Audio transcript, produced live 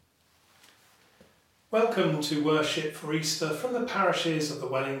Welcome to worship for Easter from the parishes of the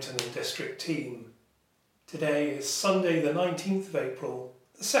Wellington and District team. Today is Sunday the 19th of April,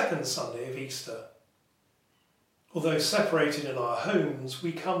 the second Sunday of Easter. Although separated in our homes,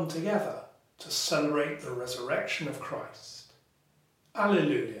 we come together to celebrate the resurrection of Christ.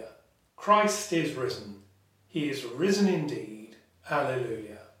 Alleluia! Christ is risen. He is risen indeed.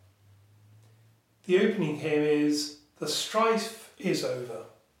 Alleluia! The opening hymn is "The Strife is Over."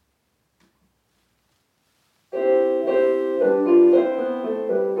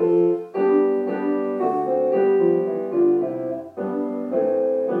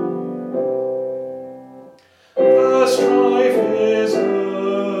 The strife is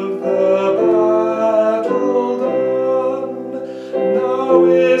of the battle done, now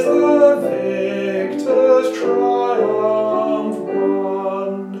is the victor's triumph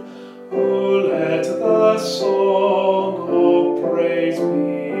won. Oh, let the song of praise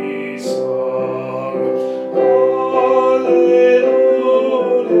be sung. Alleluia,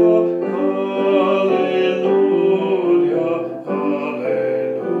 alleluia, alleluia.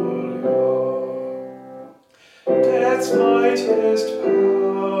 Death's mightiest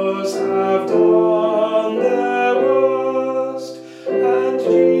powers have done their worst, and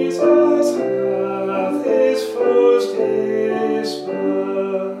Jesus hath his foes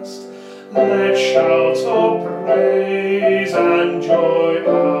dispersed. Let shouts of praise and joy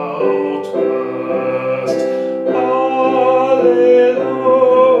outburst. Alleluia,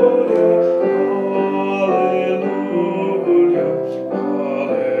 alleluia,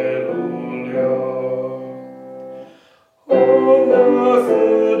 alleluia. On the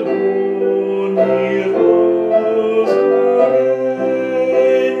third morn he rose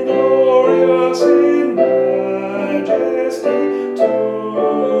again, glorious in majesty to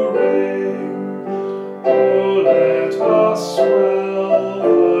reign. Oh, let us swell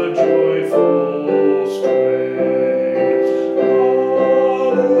the joyful strain.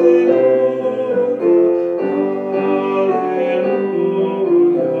 Alleluia,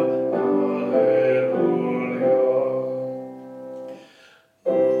 alleluia, alleluia.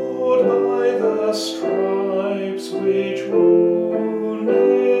 Lord, by the stripes which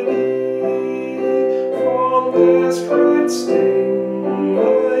wounded thee, from their stripes sting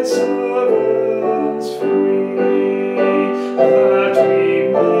thy servants free, that we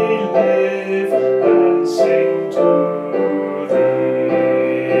may live and sing to thee.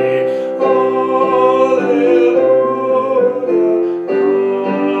 Alleluia,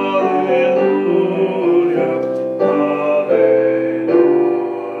 alleluia, alleluia.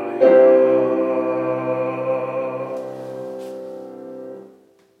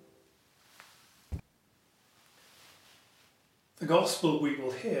 The Gospel we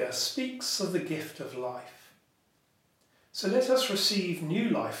will hear speaks of the gift of life. So let us receive new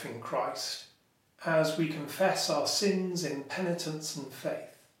life in Christ as we confess our sins in penitence and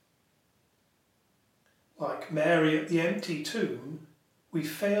faith. Like Mary at the empty tomb, we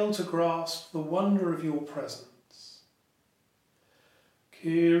fail to grasp the wonder of your presence.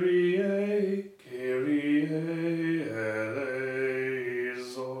 Kyrie, Kyrie eleison.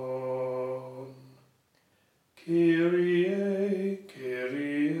 Kyrie,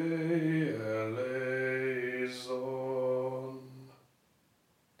 Kyrie eleison.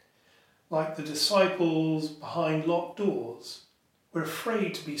 Like the disciples behind locked doors, we're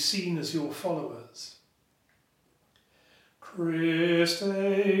afraid to be seen as your followers.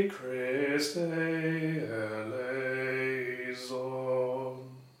 Christe, Christe eleison.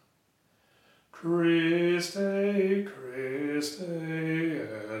 Christe, Christe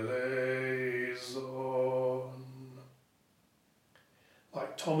eleison.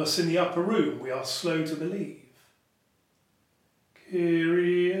 Like Thomas in the upper room, we are slow to believe.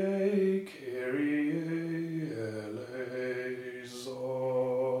 Kyrie, Kyrie eleison.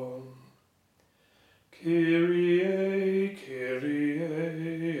 Kyrie,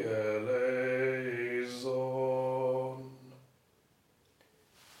 Kyrie eleison.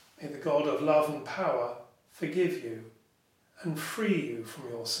 May the God of love and power forgive you and free you from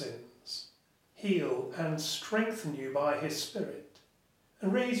your sins, heal and strengthen you by his Spirit,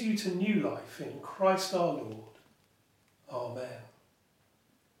 and raise you to new life in Christ our Lord. Amen.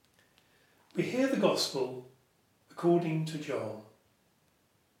 We hear the Gospel according to John.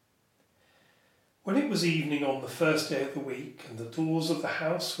 When it was evening on the first day of the week, and the doors of the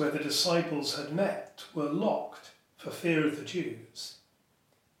house where the disciples had met were locked for fear of the Jews,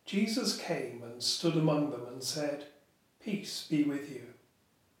 Jesus came and stood among them and said, "Peace be with you."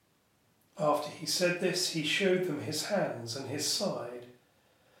 After he said this, he showed them his hands and his side.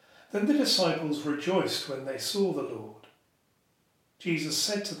 Then the disciples rejoiced when they saw the Lord. Jesus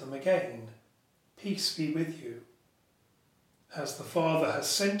said to them again, Peace be with you. As the Father has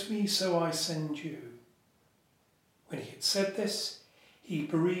sent me, so I send you." When he had said this, he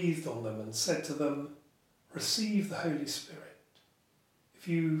breathed on them and said to them, "Receive the Holy Spirit. If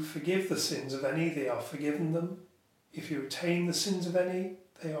you forgive the sins of any, they are forgiven them. If you retain the sins of any,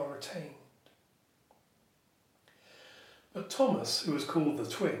 they are retained." But Thomas, who was called the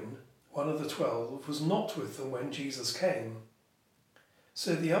twin, one of the 12, was not with them when Jesus came.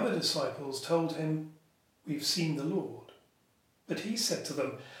 So the other disciples told him, "We've seen the Lord." But he said to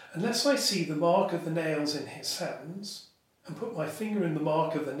them, "Unless I see the mark of the nails in his hands, and put my finger in the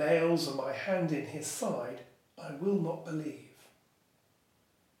mark of the nails and my hand in his side, I will not believe."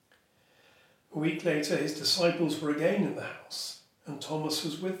 A week later, his disciples were again in the house, and Thomas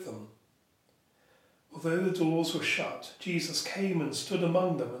was with them. Although the doors were shut, Jesus came and stood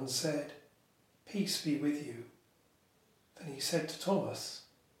among them and said, "Peace be with you." Then he said to Thomas,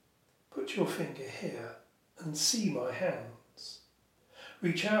 "Put your finger here and see my hands.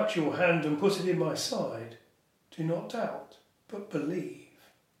 Reach out your hand and put it in my side. Do not doubt, but believe."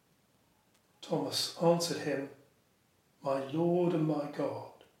 Thomas answered him, "My Lord and my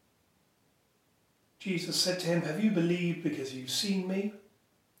God." Jesus said to him, "Have you believed because you've seen me?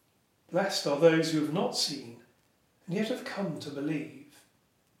 Blessed are those who have not seen and yet have come to believe."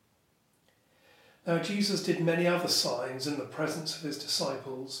 Now Jesus did many other signs in the presence of his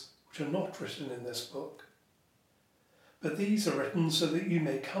disciples, which are not written in this book. But these are written so that you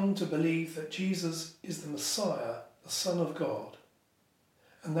may come to believe that Jesus is the Messiah, the Son of God,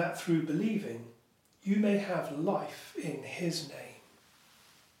 and that through believing you may have life in his name.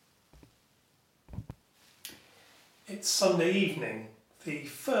 It's Sunday evening, the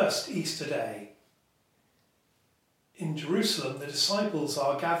first Easter day. In Jerusalem, the disciples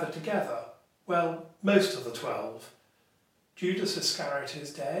are gathered together. Well, most of the 12. Judas Iscariot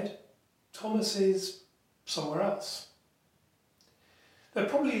is dead. Thomas is somewhere else. They're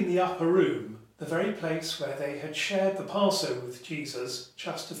probably in the upper room, the very place where they had shared the Passover with Jesus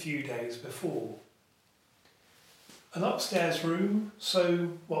just a few days before. An upstairs room,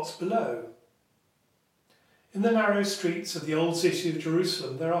 so what's below? In the narrow streets of the old city of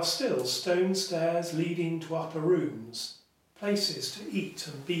Jerusalem, there are still stone stairs leading to upper rooms, places to eat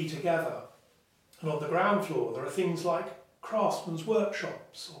and be together. And on the ground floor, there are things like craftsmen's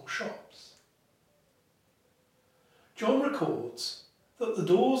workshops or shops. John records that the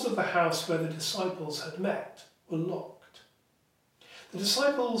doors of the house where the disciples had met were locked. The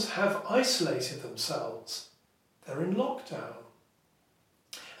disciples have isolated themselves. They're in lockdown.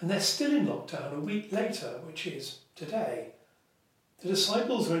 And they're still in lockdown a week later, which is today. The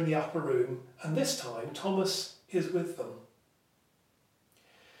disciples are in the upper room, and this time Thomas is with them.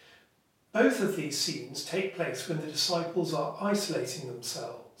 Both of these scenes take place when the disciples are isolating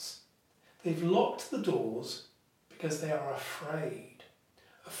themselves. They've locked the doors because they are afraid.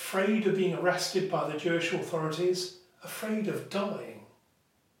 Afraid of being arrested by the Jewish authorities, afraid of dying.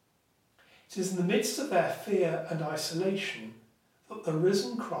 It is in the midst of their fear and isolation that the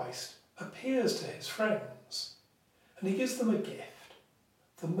risen Christ appears to his friends, and he gives them a gift,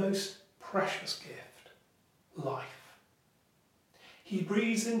 the most precious gift, life. He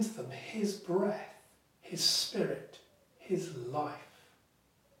breathes into them his breath, his spirit, his life.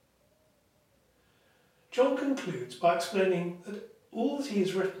 John concludes by explaining that all that he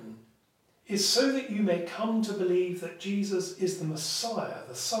has written is so that you may come to believe that Jesus is the Messiah,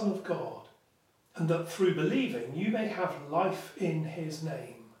 the Son of God, and that through believing you may have life in his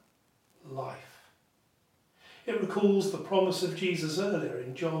name. Life. It recalls the promise of Jesus earlier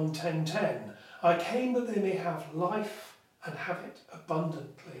in John 10:10. "I came that they may have life and have it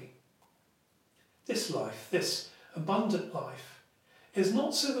abundantly." This life, this abundant life, is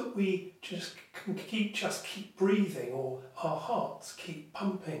not so that we just keep breathing or our hearts keep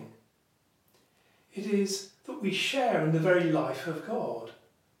pumping. It is that we share in the very life of God,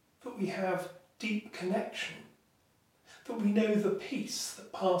 that we have deep connection, that we know the peace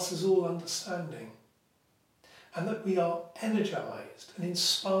that passes all understanding, and that we are energized and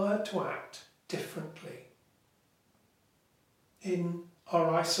inspired to act differently. In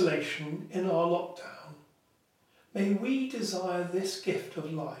our isolation, in our lockdown, may we desire this gift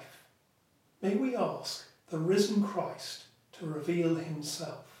of life. May we ask the risen Christ to reveal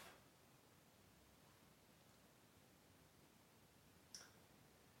himself.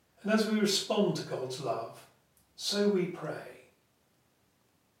 And as we respond to God's love, so we pray.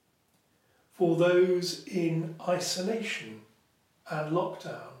 For those in isolation and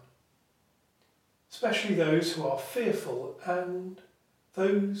lockdown, especially those who are fearful and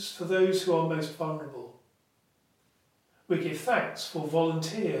for those who are most vulnerable. We give thanks for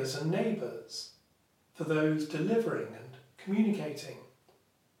volunteers and neighbours, for those delivering and communicating.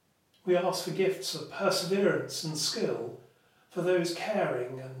 We ask for gifts of perseverance and skill for those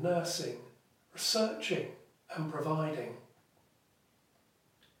caring and nursing, researching and providing.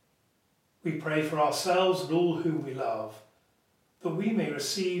 We pray for ourselves and all whom we love, that we may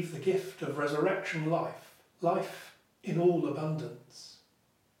receive the gift of resurrection life, life in all abundance.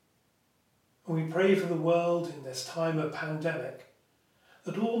 And we pray for the world in this time of pandemic,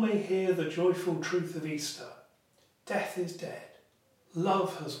 that all may hear the joyful truth of Easter. Death is dead,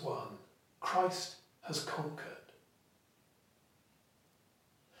 love has won, Christ has conquered.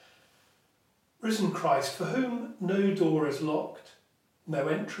 Risen Christ, for whom no door is locked, no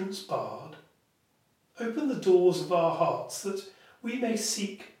entrance barred, open the doors of our hearts that we may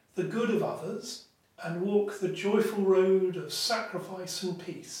seek the good of others and walk the joyful road of sacrifice and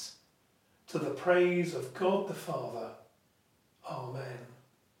peace to the praise of God the Father. Amen.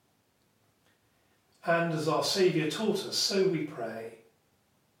 And as our Saviour taught us, so we pray.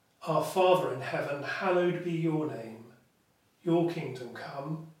 Our Father in heaven, hallowed be your name. Your kingdom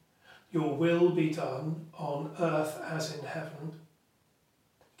come, your will be done on earth as in heaven.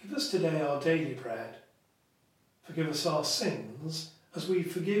 Give us today our daily bread. Forgive us our sins as we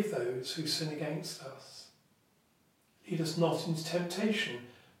forgive those who sin against us. Lead us not into temptation,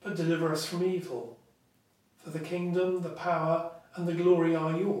 but deliver us from evil. For the kingdom, the power, and the glory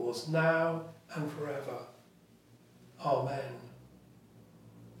are yours, now and forever. Amen.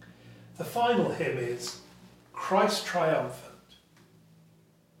 The final hymn is Christ Triumphant.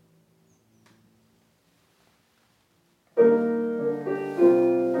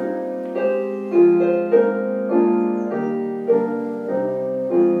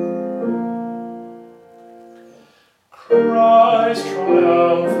 Christ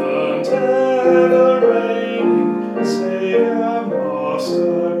triumphant, ever reigning, Saviour,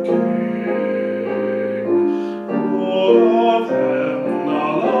 Master, King, Lord of heaven,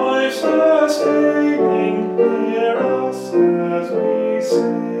 our life sustaining, hear us as we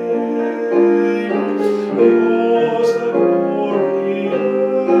sing. Yours the glory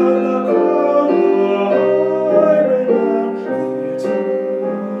and the crown, the high renown, the eternal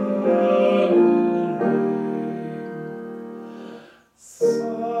name.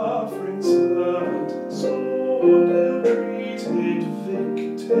 Suffering servant, scorned, ill-treated,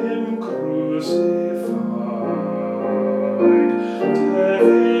 victim crucified, death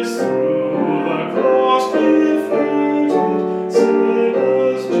is through the cross defeated,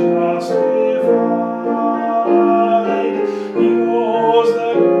 sinners justified. Yours the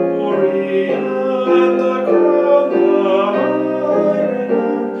glory and the crown, the high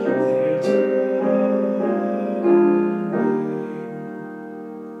renown, the eternal name.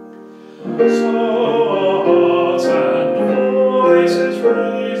 So our hearts and voices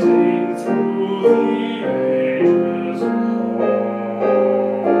raising through the ages long,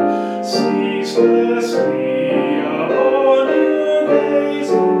 ceaselessly upon you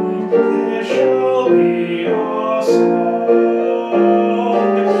gazing, this shall be our song.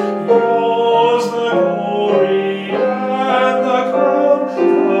 Yours the glory and the crown,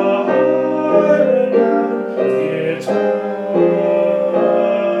 the high renown, the eternal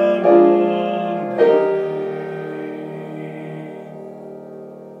name.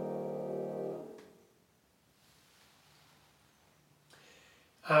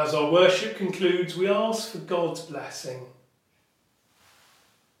 As our worship concludes, we ask for God's blessing.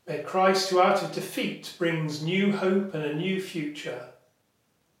 May Christ, who out of defeat brings new hope and a new future,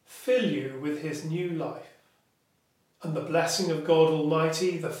 fill you with his new life. And the blessing of God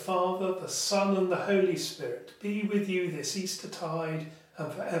Almighty, the Father, the Son, and the Holy Spirit be with you this Eastertide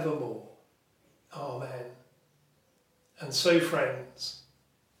and forevermore. Amen. And so, friends,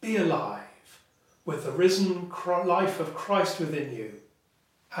 be alive with the risen life of Christ within you.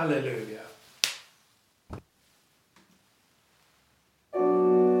 Alleluia.